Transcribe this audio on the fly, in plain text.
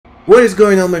What is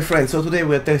going on, my friends? So today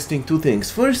we're testing two things.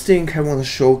 First thing, I want to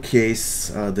showcase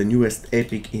the newest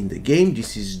epic in the game.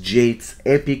 This is Jade's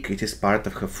epic. It is part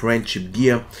of her friendship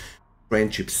gear,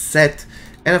 friendship set.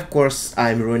 And of course,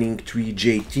 I'm running 3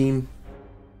 Jade team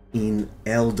in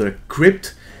Elder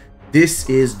Crypt. This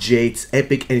is Jade's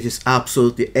epic and it is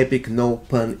absolutely epic, no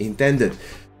pun intended.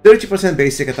 30%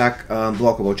 basic attack,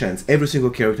 blockable chance. Every single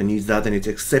character needs that and it's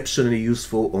exceptionally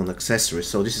useful on accessories.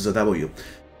 So this is a W.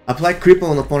 Apply cripple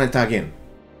on opponent tag in.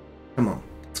 Come on,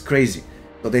 it's crazy.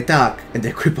 So they tag and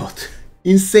they crippled.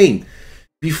 Insane.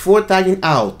 Before tagging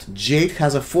out, Jade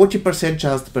has a 40%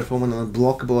 chance to perform an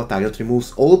unblockable attack that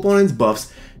removes all opponent's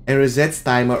buffs and resets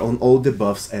timer on all the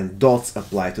buffs and dots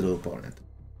applied to the opponent.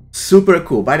 Super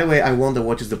cool. By the way, I wonder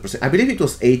what is the percent. I believe it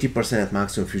was 80% at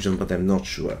maximum fusion, but I'm not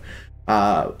sure.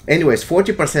 Anyways,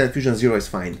 40% at fusion 0 is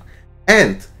fine.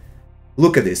 And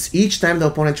look at this. Each time the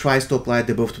opponent tries to apply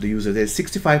the buff to the user, there's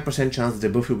 65% chance the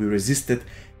buff will be resisted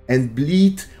and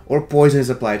bleed or poison is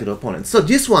applied to the opponent. So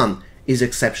this one is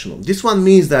exceptional. This one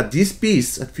means that this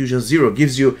piece at fusion 0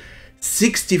 gives you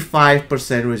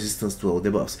 65% resistance to all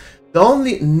debuffs. The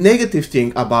only negative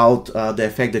thing about the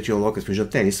effect that you unlock at fusion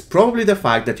 10 is probably the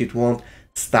fact that it won't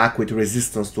stack with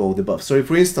resistance to all debuffs. So if,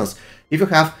 for instance, if you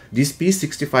have this piece,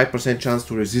 65% chance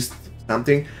to resist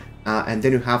something, and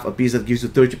then you have a piece that gives you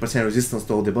 30% resistance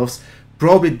to all debuffs,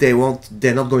 probably they're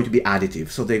not going to be additive,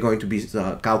 so they're going to be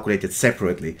calculated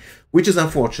separately, which is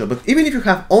unfortunate. But even if you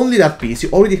have only that piece, you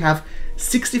already have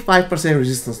 65%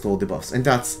 resistance to all debuffs, and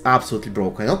that's absolutely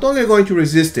broken. Not only are you going to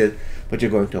resist it, but you're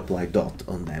going to apply dot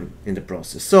on them in the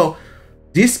process. So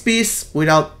this piece,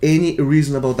 without any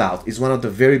reasonable doubt, is one of the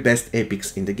very best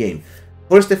epics in the game.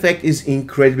 First effect is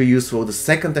incredibly useful, the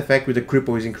second effect with the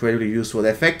cripple is incredibly useful, the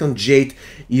effect on Jade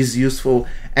is useful,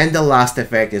 and the last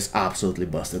effect is absolutely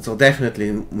busted. So definitely,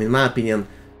 in my opinion,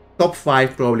 top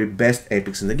 5 probably best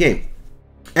epics in the game.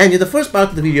 And in the first part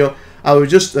of the video, I was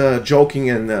just joking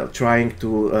and trying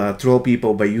to troll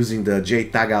people by using the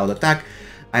Jade tag out attack.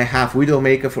 I have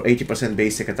Widowmaker for 80%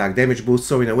 basic attack damage boost,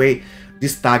 so in a way,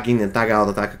 this tag in and tag out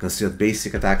attack are considered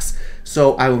basic attacks.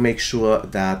 So I will make sure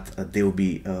that they will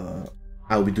be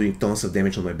I'll be doing tons of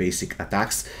damage on my basic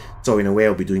attacks. So in a way,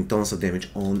 I'll be doing tons of damage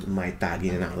on my tag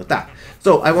in and out attack.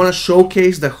 So I want to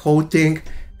showcase the whole thing,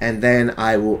 and then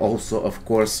I will also, of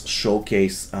course,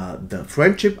 showcase the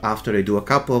friendship after I do a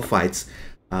couple of fights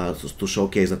to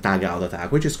showcase the tag out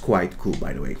attack, which is quite cool,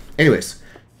 by the way. Anyways,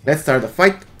 let's start the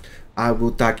fight. I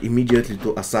will tag immediately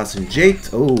to Assassin Jade.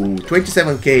 Oh,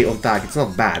 27k on tag. It's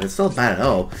not bad. It's not bad at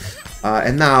all.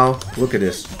 And now, look at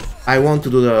this. I want to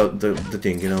do the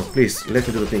thing, you know. Please, let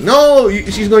me do the thing. No!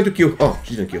 She's going to kill. Oh,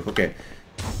 she's going to kill. Okay.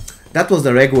 That was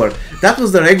the regular. That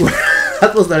was the regular.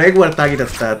 That was the regular tag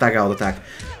out attack.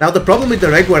 Now, the problem with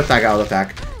the regular tag out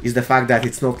attack is the fact that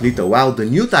it's not lethal, while the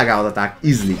new tag out attack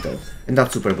is lethal. And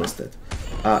that's super busted.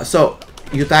 So,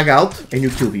 you tag out and you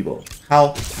kill people.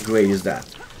 How great is that?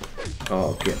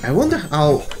 Okay. I wonder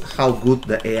how good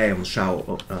the AI on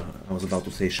Shao... I was about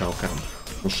to say Shao Kahn.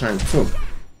 On Shang Tsung.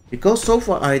 Because so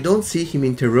far I don't see him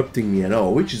interrupting me at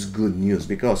all, which is good news,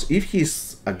 because if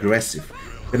he's aggressive...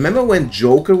 Remember when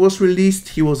Joker was released,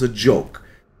 he was a joke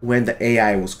when the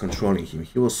AI was controlling him.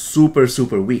 He was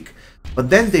super weak. But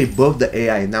then they buffed the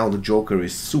AI and now the Joker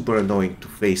is super annoying to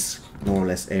face more or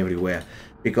less everywhere.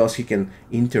 Because he can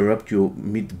interrupt you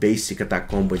mid-basic attack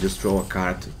combo, just throw a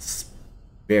card. It's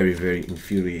very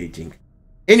infuriating.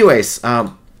 Anyways,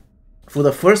 for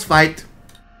the first fight,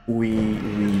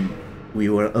 we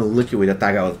were unlucky with the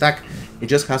tag out attack. It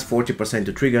just has 40%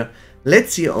 to trigger.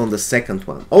 Let's see on the second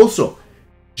one. Also,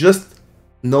 just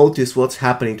notice what's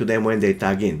happening to them when they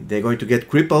tag in. They're going to get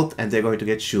crippled and they're going to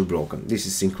get shield broken. This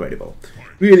is incredible.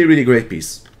 Really great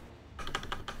piece.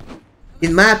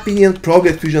 In my opinion,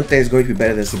 probably Fusion 10 is going to be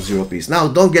better than Sub-Zero piece. Now,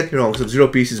 don't get me wrong, Sub-Zero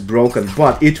piece is broken,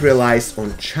 but it relies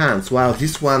on chance, while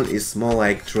this one is more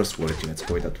like trustworthy, let's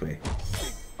go it that way.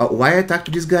 Why I talk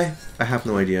to this guy? I have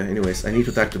no idea. Anyways, I need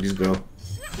to talk to this girl.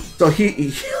 So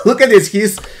he look at this.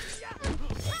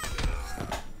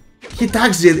 He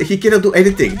tags it. He cannot do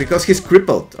anything because he's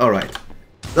crippled. All right.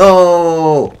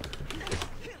 No,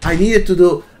 I needed to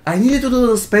do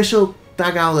the special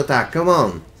tag out attack. Come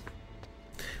on.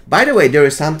 By the way, there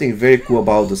is something very cool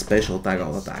about the special tag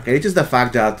out attack, and it is the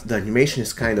fact that the animation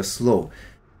is kind of slow,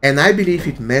 and I believe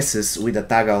it messes with the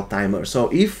tag out timer. So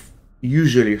if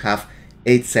usually you have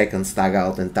 8 seconds tag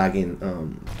out and tag in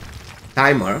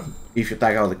timer, if you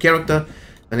tag out the character,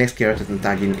 the next character can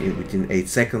tag in within 8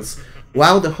 seconds.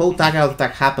 While the whole tag out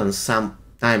attack happens, some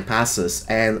time passes,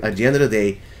 and at the end of the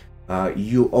day,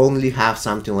 you only have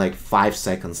something like 5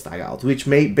 seconds tag out, which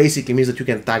basically means that you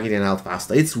can tag in and out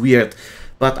faster. It's weird,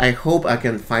 but I hope I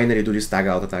can finally do this tag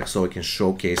out attack so I can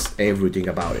showcase everything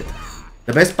about it.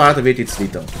 The best part of it, it's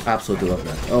lethal. Absolutely love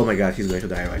that. Oh my god, he's going to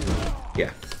die right now.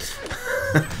 Yeah.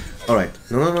 Alright.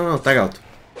 No, tag out.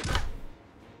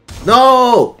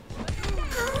 No!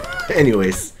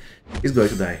 Anyways, he's going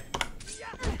to die.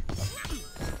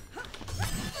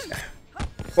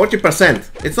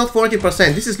 40%! It's not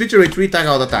 40%, this is literally 3 tag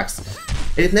out attacks.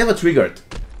 And it never triggered.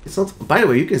 It's not. By the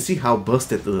way, you can see how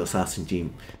busted the assassin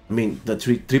team, I mean the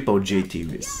triple J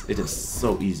team is. It is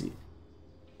so easy.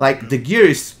 Like, the gear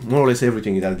is more or less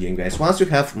everything in that game, guys. Once you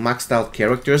have maxed out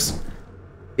characters,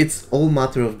 it's all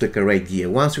matter of the correct gear.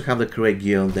 Once you have the correct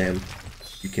gear on them,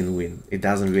 you can win. It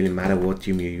doesn't really matter what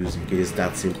team you're using, it is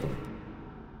that simple.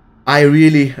 I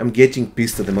really am getting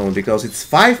pissed at the moment because it's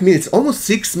 5 minutes, almost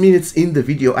 6 minutes in the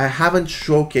video. I haven't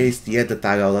showcased yet the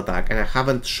tag out attack, and I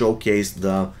haven't showcased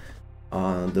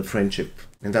the friendship,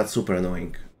 and that's super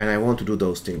annoying. And I want to do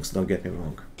those things, don't get me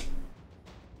wrong.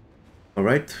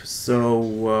 Alright,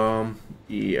 so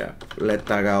yeah, let's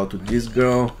tag out to this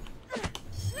girl.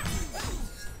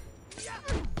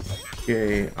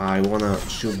 Okay, I wanna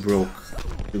shoot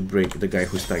break the guy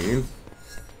who's tagging.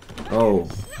 Oh.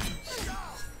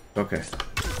 Okay.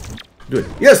 Do it.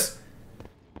 Yes!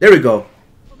 There we go.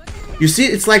 You see,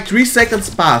 it's like 3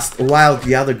 seconds passed while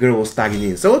the other girl was tagging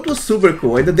in. So it was super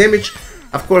cool. And the damage,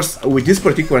 of course, with this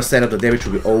particular setup, the damage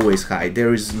will be always high.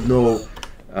 There is no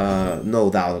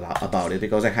doubt about it,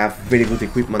 because I have very good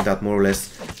equipment that more or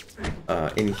less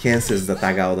enhances the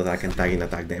tag out attack and tag in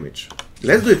attack damage.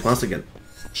 Let's do it once again,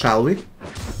 shall we?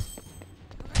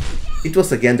 It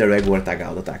was again the regular tag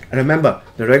out attack. Remember,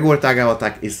 the regular tag out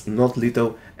attack is not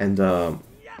lethal, and the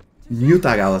new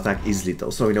tag out attack is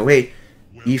lethal. So in a way,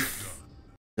 if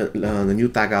the new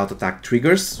tag out attack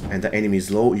triggers and the enemy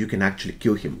is low, you can actually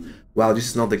kill him. Well, this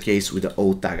is not the case with the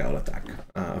old tag out attack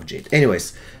of Jade.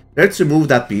 Anyways, let's remove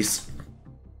that piece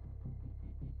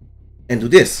and do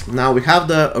this. Now we have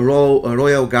the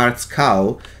Royal Guard's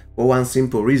cowl for one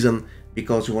simple reason,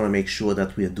 because we want to make sure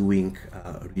that we are doing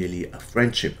really a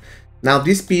friendship. Now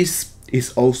this piece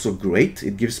is also great.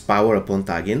 It gives power upon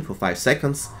tagging for 5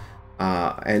 seconds.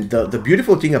 And the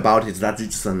beautiful thing about it is that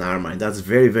it's an armor, and that's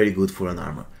very, very good for an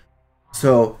armor.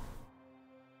 So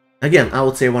again, I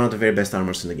would say one of the very best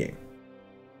armors in the game.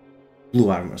 Blue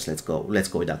armors, let's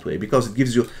go that way, because it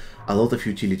gives you a lot of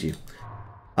utility.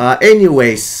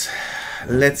 Anyways,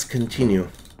 let's continue.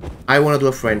 I want to do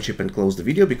a friendship and close the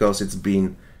video because it's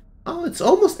been, oh, it's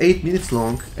almost 8 minutes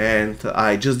long, and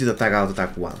I just did a tag out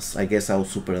attack once. I guess I was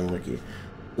super unlucky.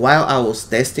 While I was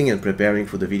testing and preparing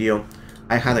for the video,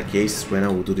 I had a case when I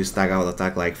would do this tag out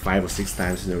attack like 5 or 6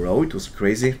 times in a row. It was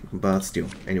crazy, but still,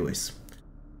 anyways.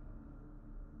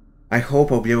 I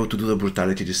hope I'll be able to do the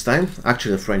brutality this time.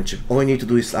 Actually, the friendship. All I need to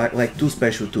do is like 2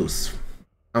 special tools.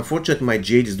 Unfortunately, my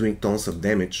Jade is doing tons of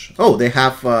damage. Oh, they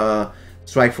have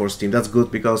Strike Force team. That's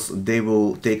good, because they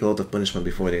will take a lot of punishment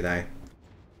before they die.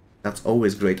 That's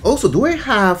always great. Also, do I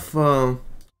have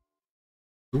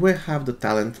the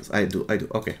talent? I do.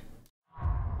 Okay.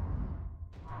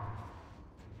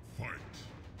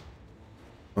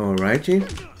 Alrighty.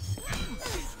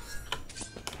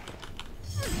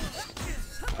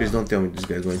 Please don't tell me this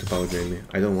guy is going to power drain me.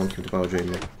 I don't want him to power drain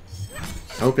me.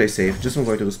 I'll play safe. Just I'm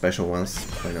going to do special ones.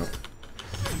 Why not?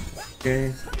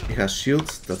 Okay. He has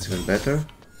shields. That's even better.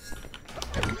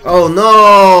 Oh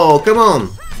no! Come on!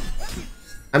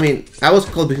 I mean, I was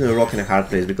caught between a rock and a hard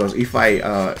place, because if I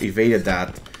evaded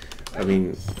that, I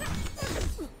mean...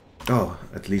 Oh,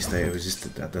 at least I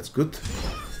resisted that. That's good.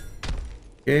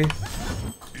 Okay.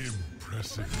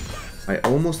 I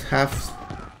almost have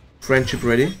friendship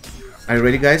ready. Are you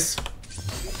ready, guys?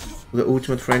 The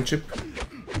ultimate friendship.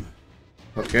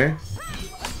 Okay.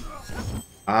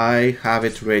 I have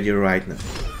it ready right now.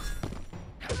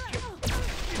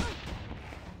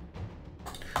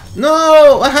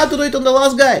 No! I had to do it on the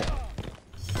last guy!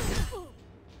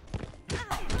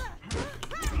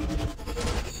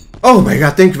 Oh my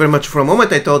god, thank you very much. For a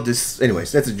moment I thought this...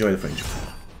 Anyways, let's enjoy the friendship.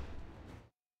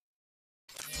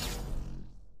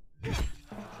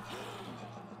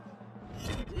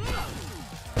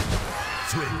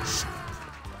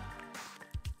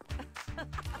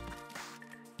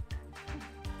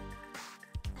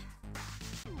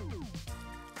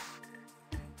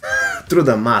 Through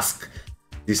the mask.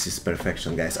 This is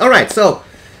perfection, guys. Alright, so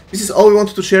this is all we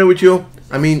wanted to share with you.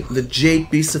 I mean, the Jade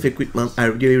piece of equipment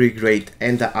are really, really great,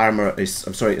 and the armor is,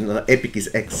 I'm sorry, the epic is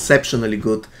exceptionally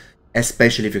good,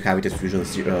 especially if you have it at Fusion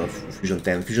 10.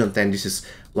 Fusion 10, this is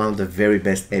one of the very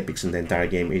best epics in the entire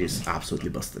game. It is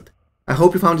absolutely busted. I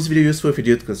hope you found this video useful. If you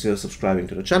did, consider subscribing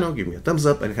to the channel, give me a thumbs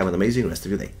up, and have an amazing rest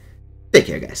of your day. Take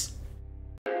care, guys.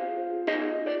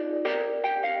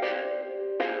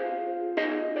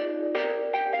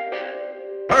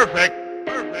 Perfect.